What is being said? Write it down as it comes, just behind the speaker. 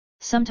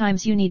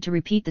Sometimes you need to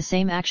repeat the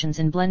same actions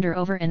in Blender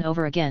over and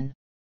over again.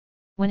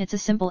 When it's a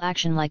simple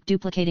action like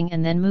duplicating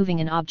and then moving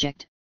an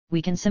object, we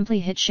can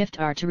simply hit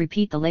Shift-R to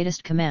repeat the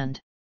latest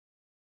command.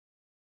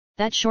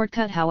 That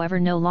shortcut, however,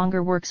 no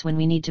longer works when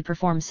we need to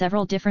perform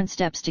several different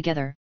steps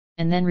together,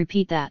 and then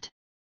repeat that.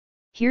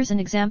 Here's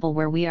an example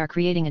where we are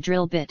creating a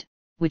drill bit,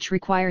 which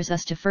requires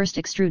us to first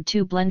extrude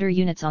 2 Blender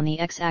units on the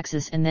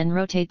X-axis and then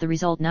rotate the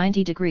result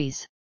 90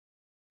 degrees.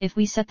 If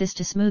we set this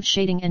to smooth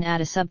shading and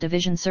add a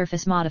subdivision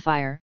surface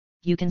modifier,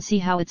 you can see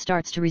how it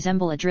starts to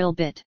resemble a drill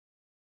bit.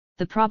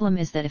 The problem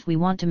is that if we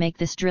want to make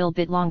this drill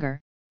bit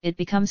longer, it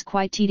becomes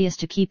quite tedious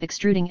to keep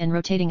extruding and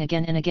rotating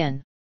again and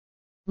again.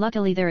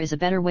 Luckily there is a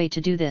better way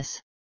to do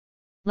this.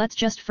 Let's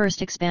just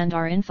first expand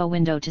our info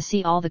window to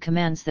see all the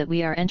commands that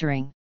we are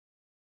entering.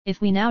 If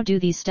we now do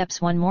these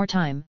steps one more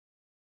time,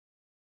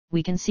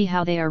 we can see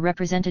how they are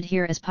represented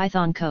here as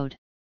Python code.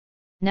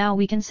 Now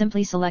we can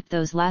simply select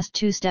those last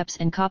 2 steps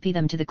and copy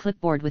them to the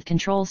clipboard with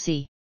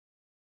Ctrl+C.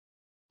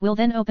 We'll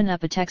then open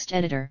up a text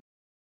editor,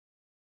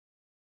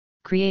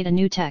 create a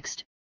new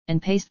text,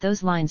 and paste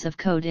those lines of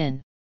code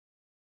in.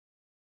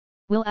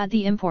 We'll add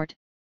the import,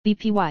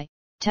 BPY,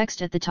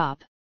 text at the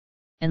top.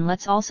 And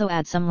let's also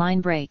add some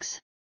line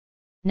breaks.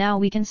 Now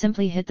we can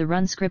simply hit the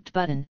Run Script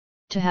button,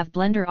 to have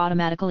Blender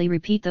automatically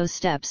repeat those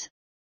steps.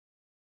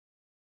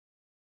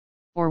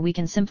 Or we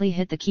can simply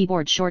hit the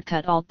keyboard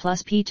shortcut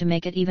Alt+P to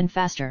make it even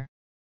faster.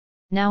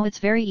 Now it's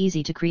very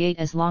easy to create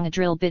as long a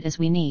drill bit as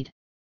we need.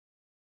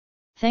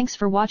 Thanks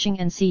for watching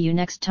and see you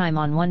next time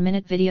on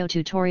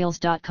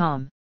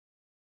 1MinuteVideoTutorials.com.